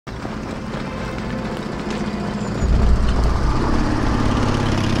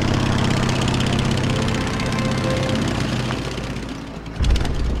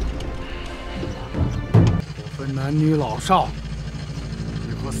男女老少，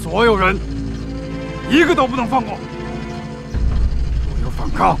你和所有人，一个都不能放过。若有反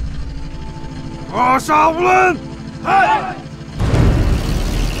抗，扼杀无论。嗨！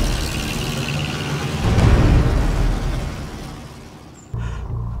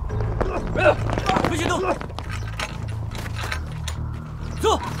不许动！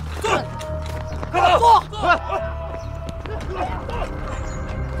坐，坐，坐！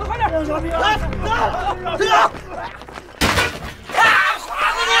快点！小兵，来，这个！啊！耍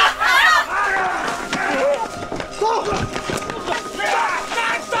死你！走！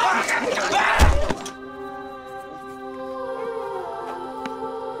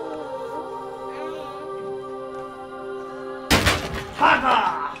八个，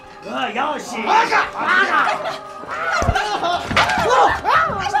我要洗。八个，走！干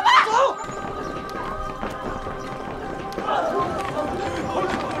什么？走！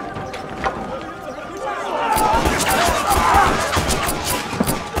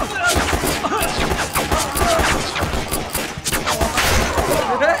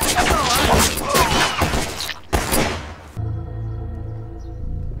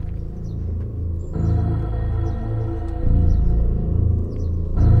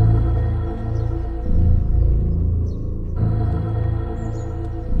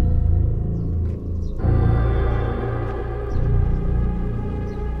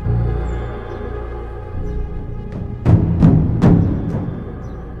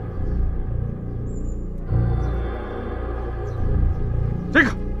这个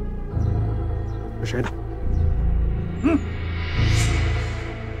是谁的？嗯，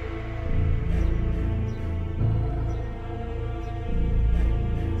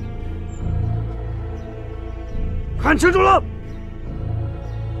看清楚了，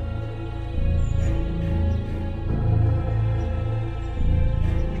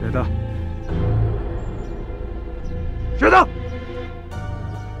谁的？谁的？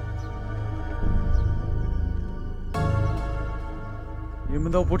你们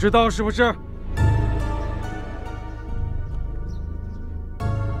都不知道是不是？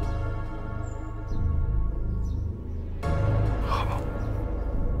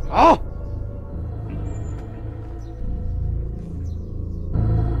好，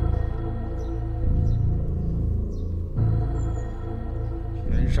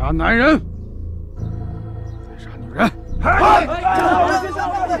先杀男人，再杀女人。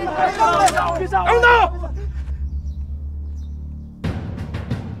等等！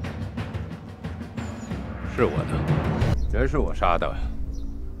是我的，人是我杀的，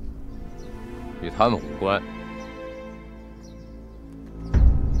与他们无关。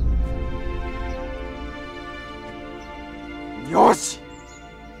有喜，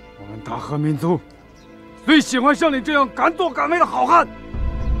我们大和民族最喜欢像你这样敢作敢为的好汉。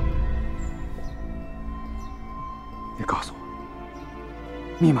你告诉我，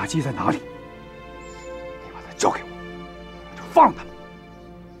密码机在哪里？你把它交给我，我就放他们。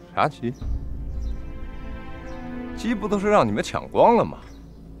啥机？鸡不都是让你们抢光了吗？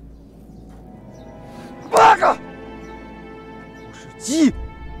八个，不是鸡，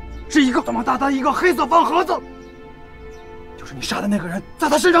是一个这么大的一个黑色方盒子，就是你杀的那个人在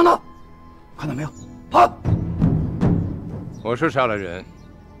他身上的，看到没有？啊！我是杀了人，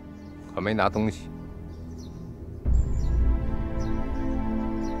可没拿东西。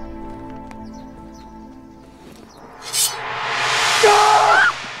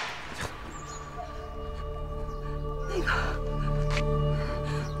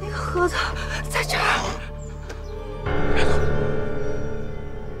那个盒子在这儿。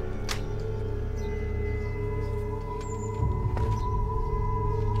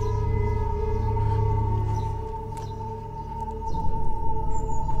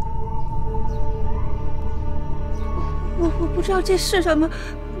我不知道这是什么，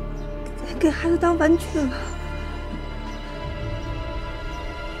给孩子当玩具了。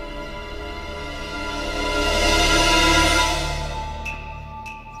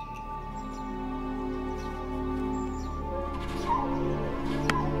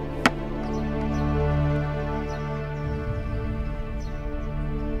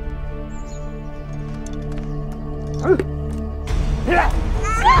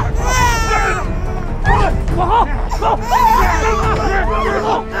往后走！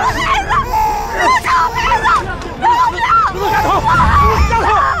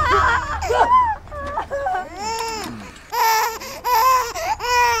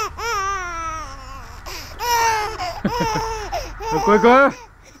乖乖，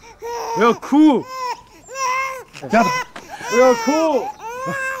不要哭，丫头，不要哭。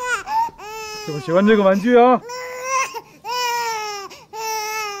喜不喜欢这个玩具啊？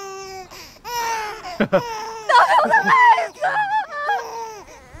大我的妹子！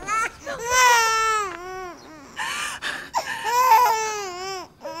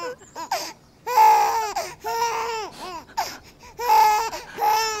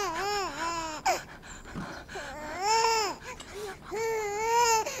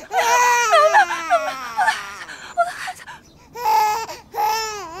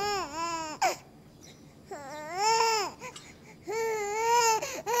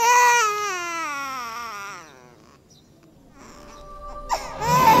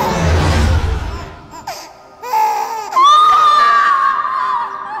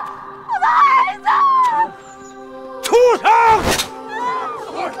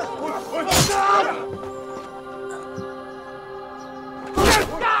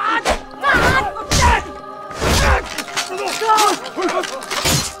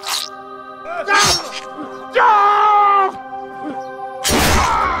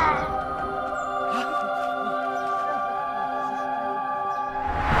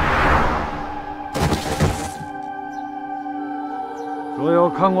所有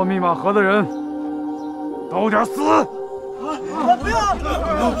看过密码盒的人，都得死！不要！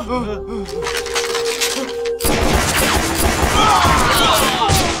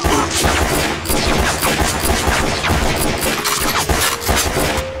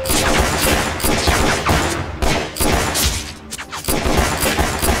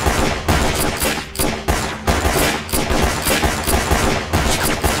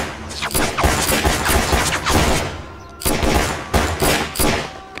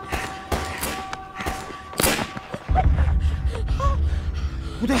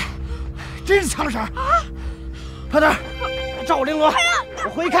不对，真是枪神！快点，照我绫罗，我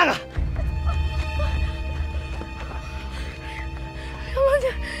回去看看。王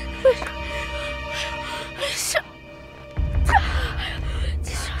姐，为啥？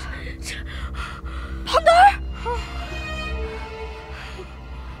是胖墩儿，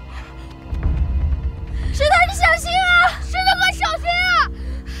石头，你小心啊！石头哥，小心啊！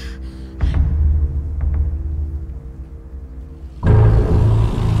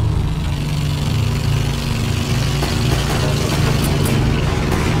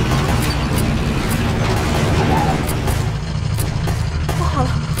不好了，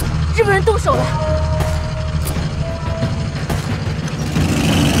日本人动手了！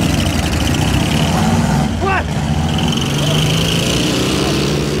快！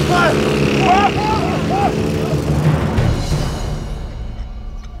快！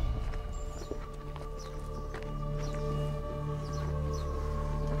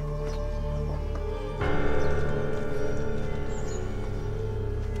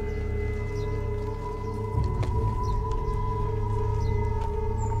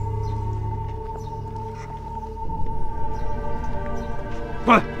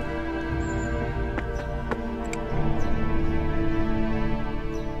快！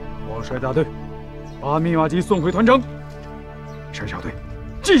我率大队把密码机送回团城，剩小队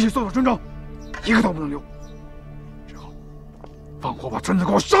继续搜索村庄，一个都不能留。之后放火把村子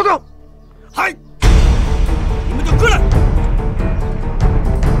给我烧掉！嗨，你们就跟来！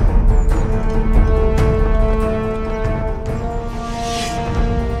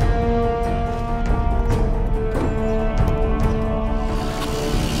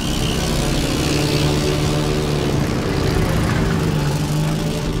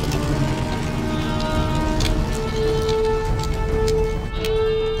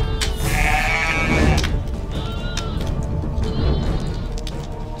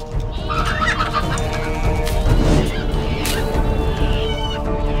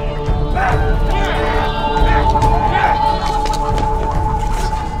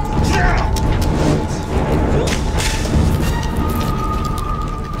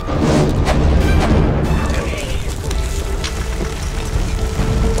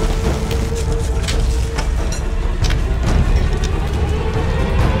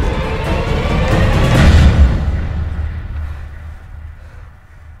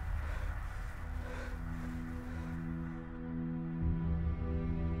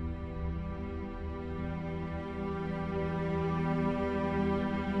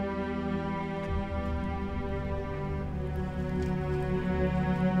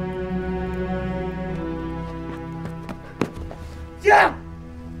姐，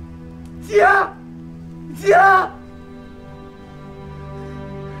姐，姐！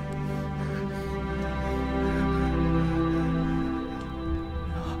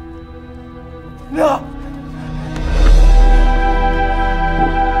娘，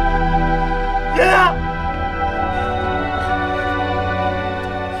爷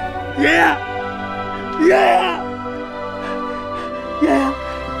爷，爷爷，爷爷，爷爷，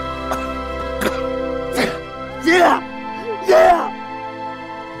姐。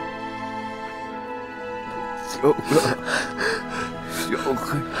救了小黑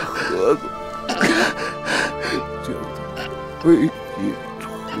盒子，叫他回去出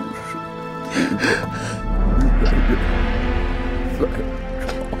事地方，人人在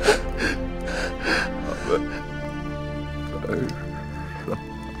朝，他们在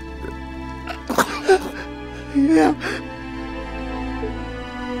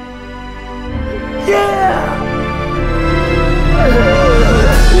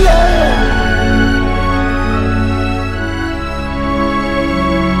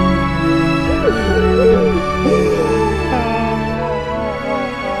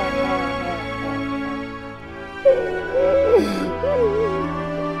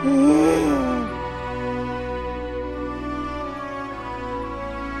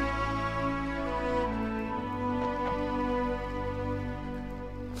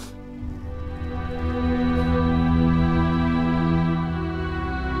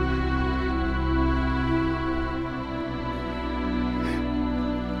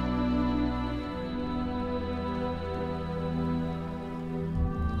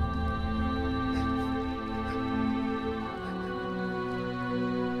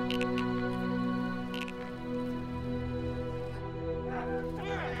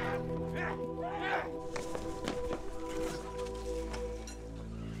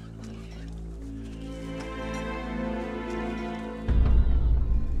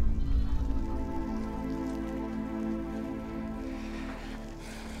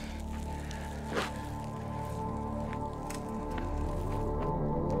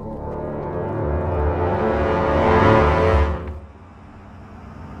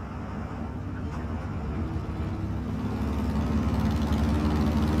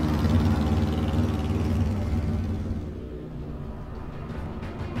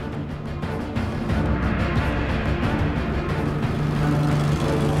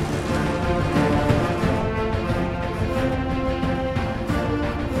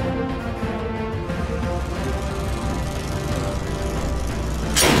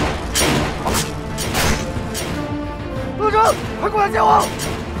上快过来接我！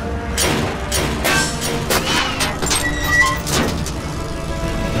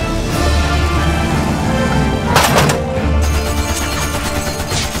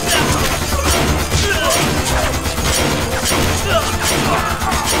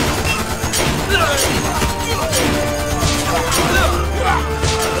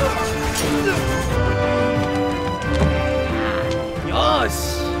よ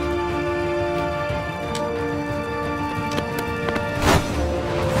し。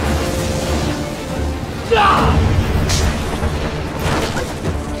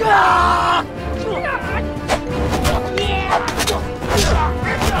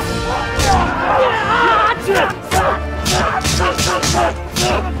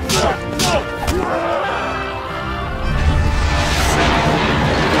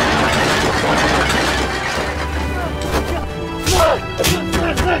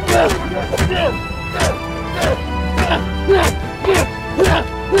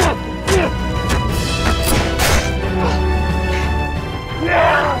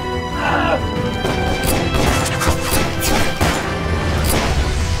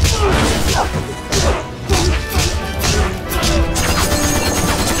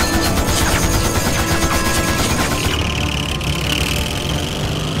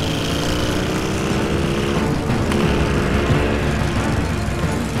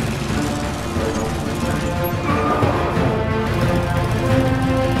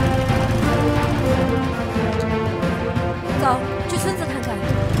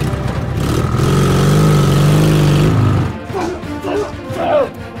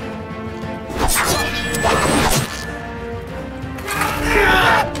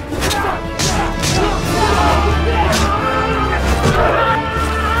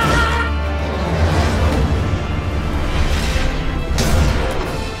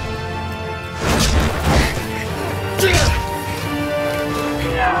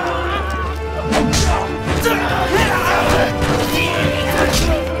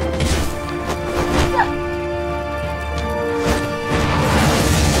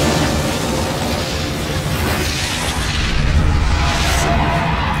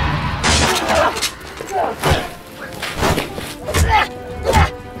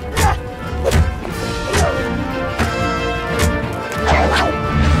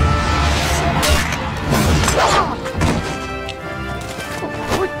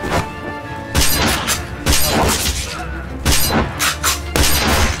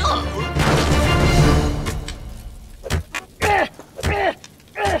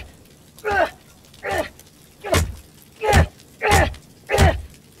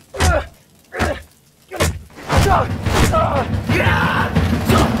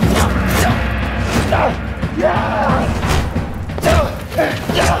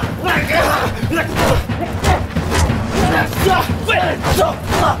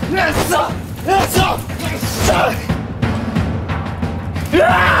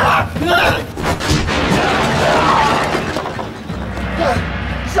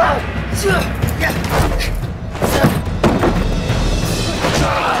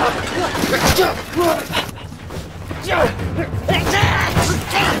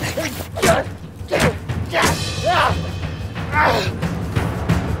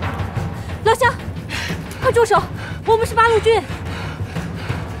老乡，快住手！我们是八路军。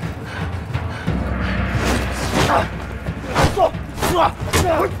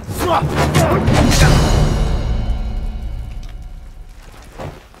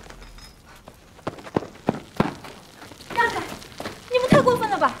让开！你们太过分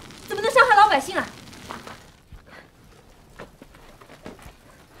了吧？怎么能伤害老百姓啊？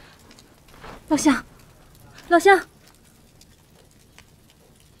老乡，老乡。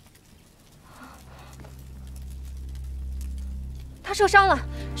 他受伤了，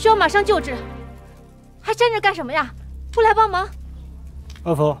需要马上救治，还站着干什么呀？不来帮忙？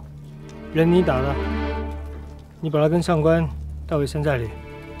二佛，人你打了，你把他跟上官带回山寨里，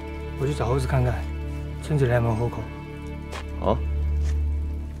我去找猴子看看，村子里还没活口。好。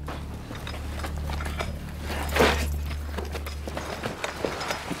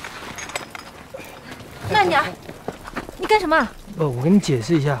慢点，你干什么？我跟你解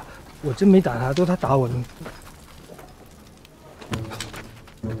释一下，我真没打他，都是他打我的。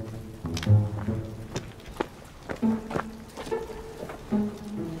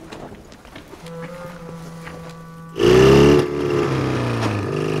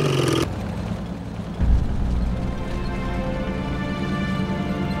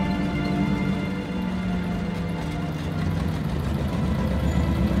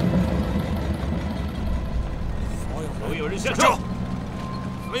 所有人下车！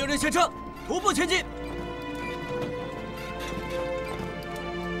所有人下车，徒步前进！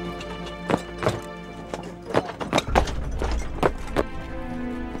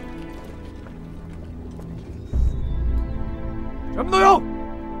什么都有，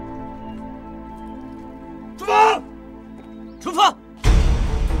出发！出发！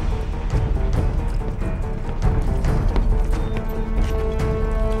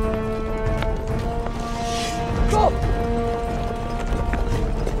 走！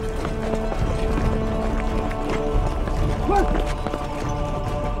快！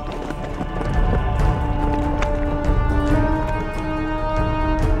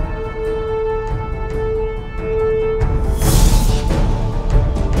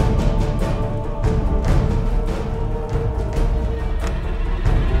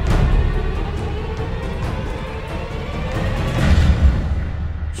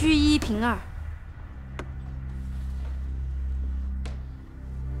居一平二。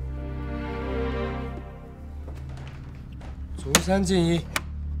 逐3进1，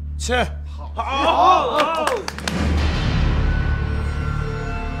切！好。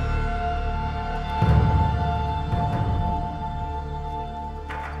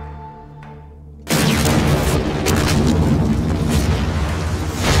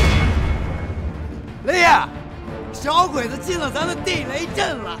雷爷，小鬼子进了咱们地雷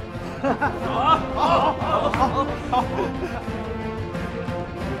阵了。好。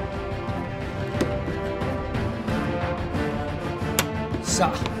 下，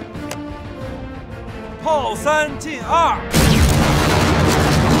炮3进2。不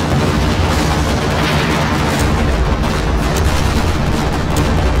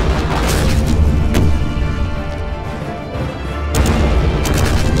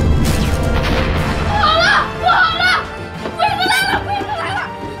好了！鬼子来了！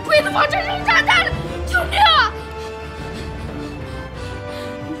鬼子往这扔炸弹了！救命啊！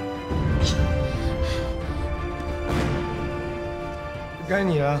 该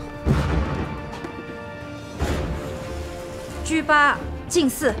你了。居8进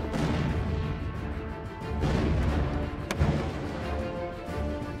4。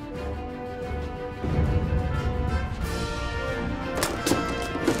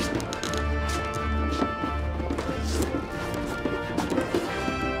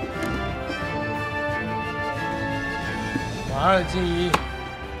马2进1。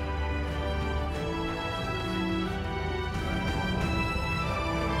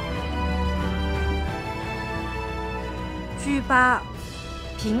 居8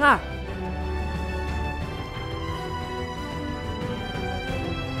平2。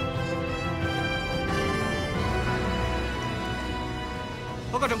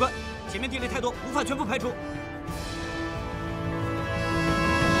报告长官，前面地雷太多，无法全部排除。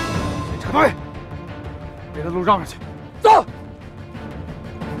对，别的路让下去，走。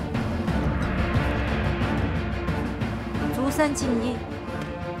足3进1。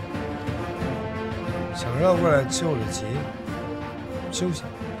想绕过来救了急，休息。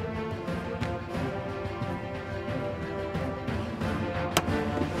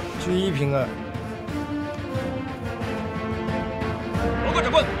居1平2。报告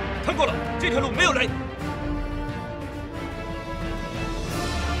长官，看过了，这条路没有雷。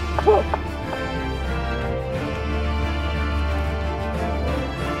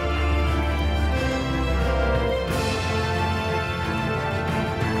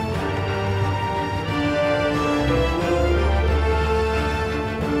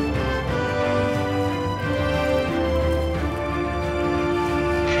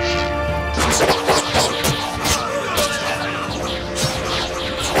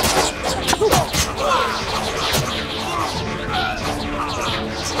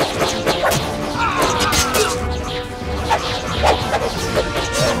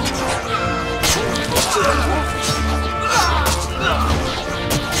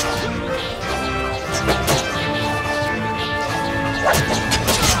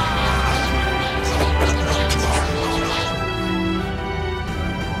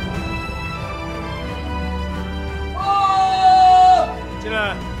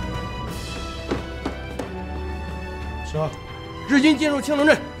说，日军进入青龙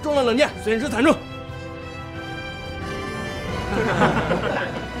镇，中了冷箭，损失惨重。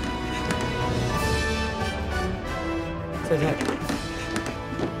再见。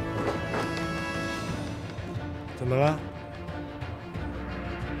怎么了？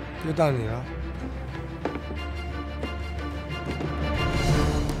又到你了？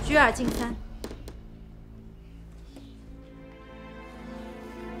居2进3。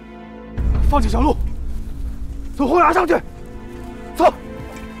放弃小路，从后崖上去。走。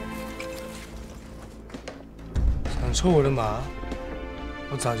想抽我的马，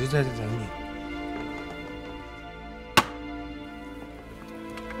我早就在这等你。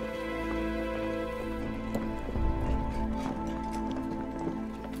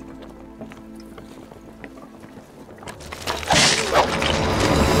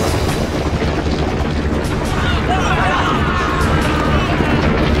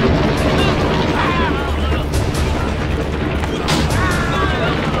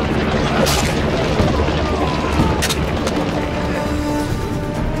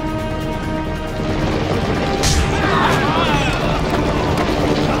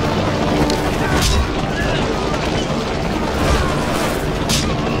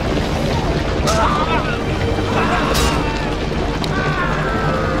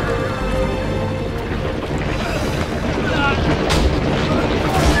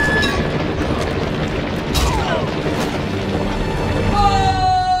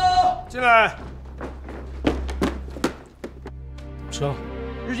说，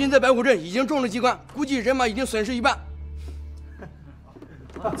日军在白虎镇已经中了机关，估计人马已经损失一半。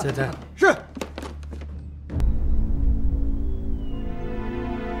再战。是。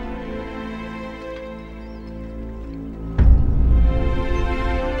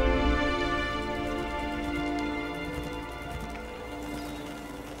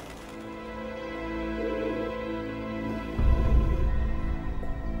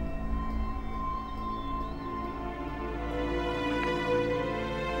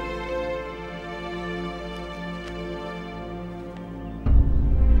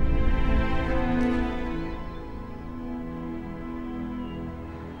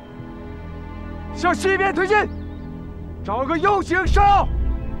向西边推进，找个 U 型哨。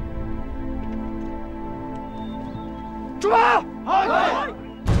出发！好。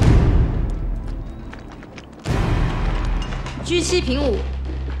居7平5。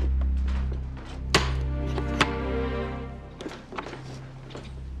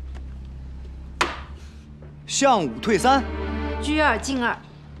向5退3。居2进2。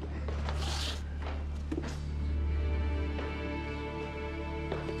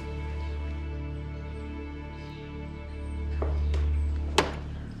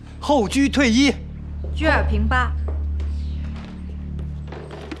后居退1。居2平8。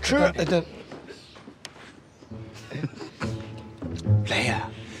吃。等。雷爷，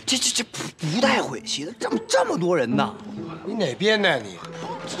这不带晦气的，这么多人呢？你哪边呢你？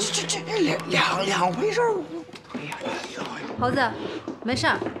这两回事儿。哎呀，猴子，没事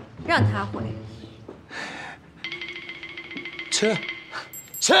儿，让他回。吃。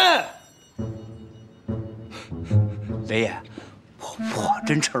雷爷，我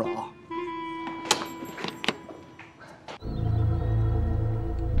真吃了啊！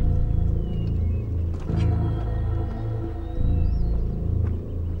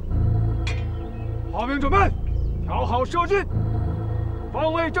炮兵准备，调好射击，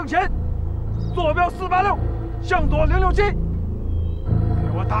方位正前，坐标486，向左067，给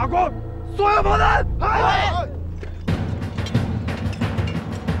我打光所有炮弹。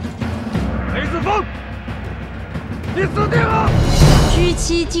雷子峰，你死定了！狙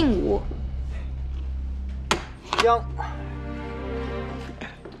击进伍，将。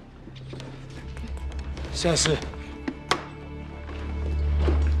下士。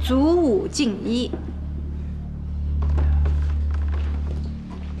卒伍进1。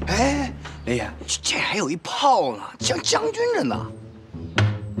哎，雷爷，这还有一炮呢，像将军着呢。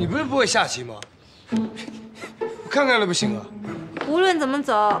你不是不会下棋吗？我看看了不行啊？无论怎么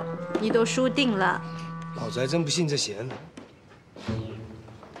走，你都输定了。老子还真不信这邪呢。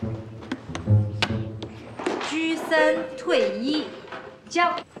狙3退1，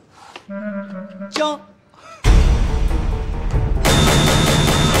将。将。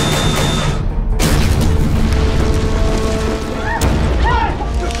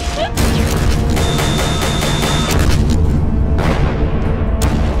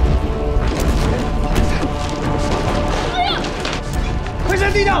快上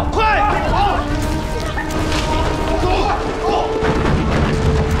地道，快！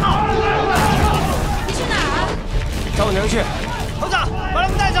你去哪儿啊？找我娘去。头子，把他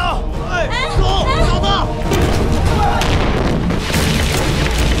们带走！哎，走，小子！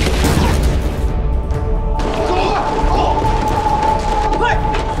快！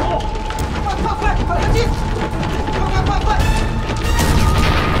快进！快！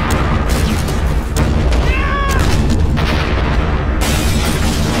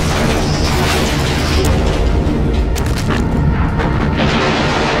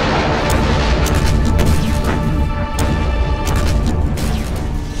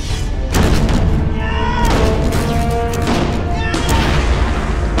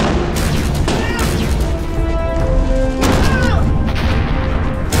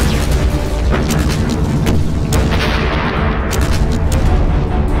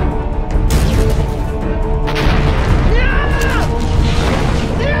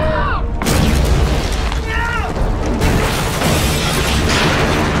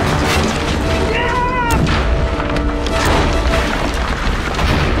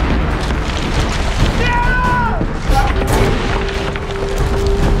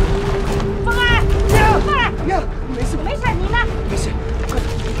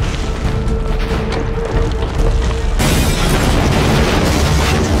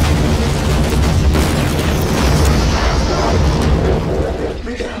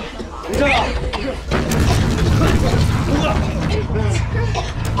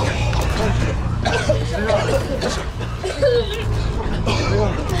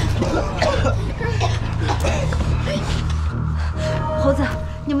猴子，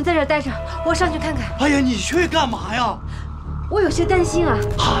你们在这儿待着，我上去看看。哎呀，你去干嘛呀？我有些担心啊。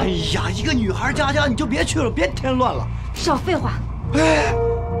哎呀，一个女孩家你就别去了，别添乱了。少废话。哎，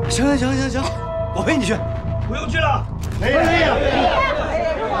行，我陪你去。不用去了。没事。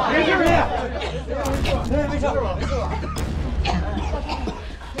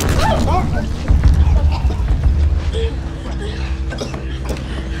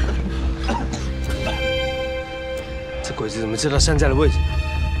这鬼子怎么知道山寨的位置？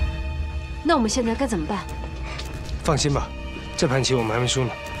那我们现在该怎么办？放心吧，这盘棋我们还没输呢。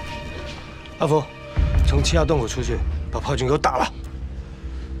阿福，从7号洞口出去，把炮军给我打了。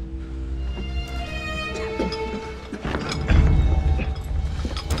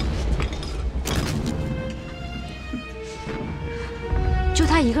就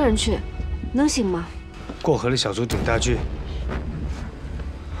他一个人去，能行吗？过河的小卒顶大锯。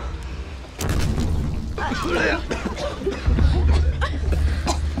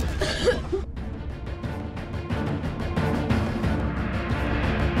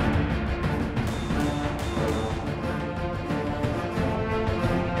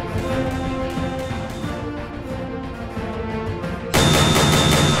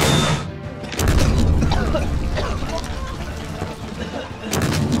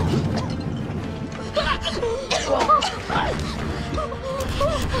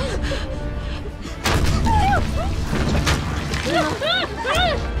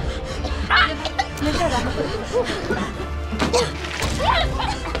没事的。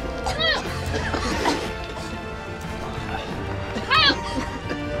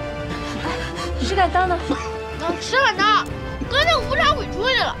石敢当呢？石敢当跟那无常鬼出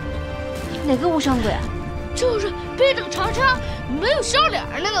去了。哪个无常鬼啊？就是背着个长枪、没有笑脸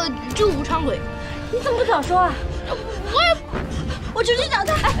那个就无常鬼。你怎么不早说啊？我去找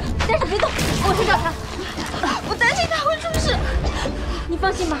他。哎，但是别动，我去找他。我担心他会出事。你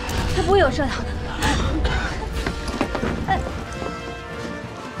放心吧，他不会有事的。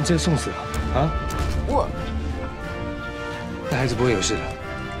你这个送死了啊！我，那孩子不会有事的，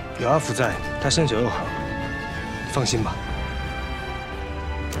有阿福在，他身手又好，你放心吧。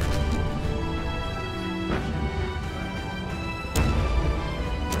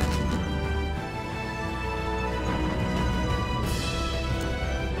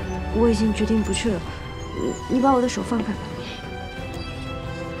我已经决定不去了，你把我的手放开。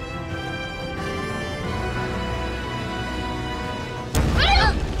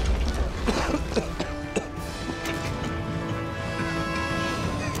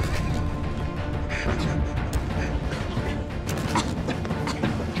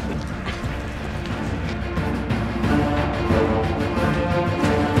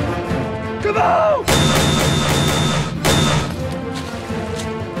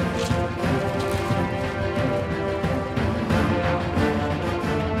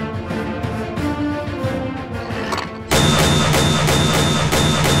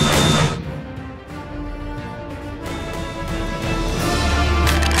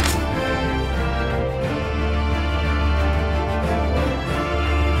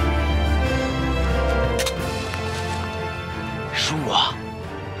 是我。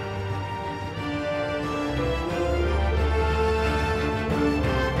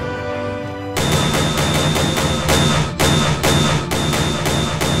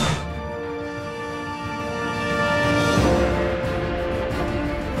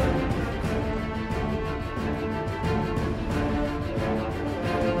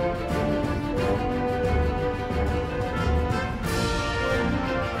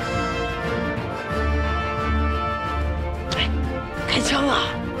开枪啊！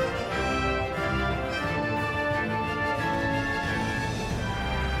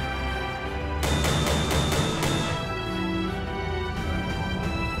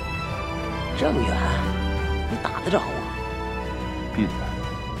这么远，你打得着啊？必然。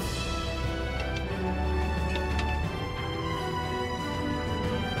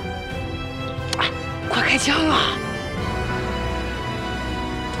哎，快开枪啊！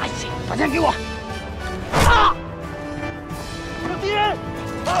哎呀，把枪给我！啊！ 敌人！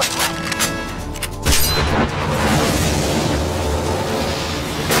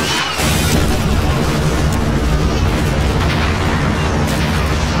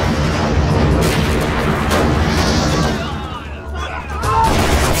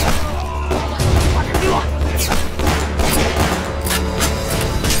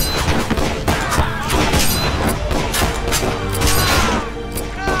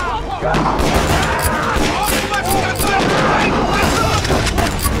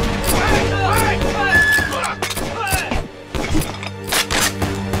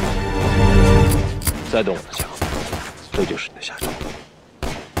再动我的枪，这就是你的下场。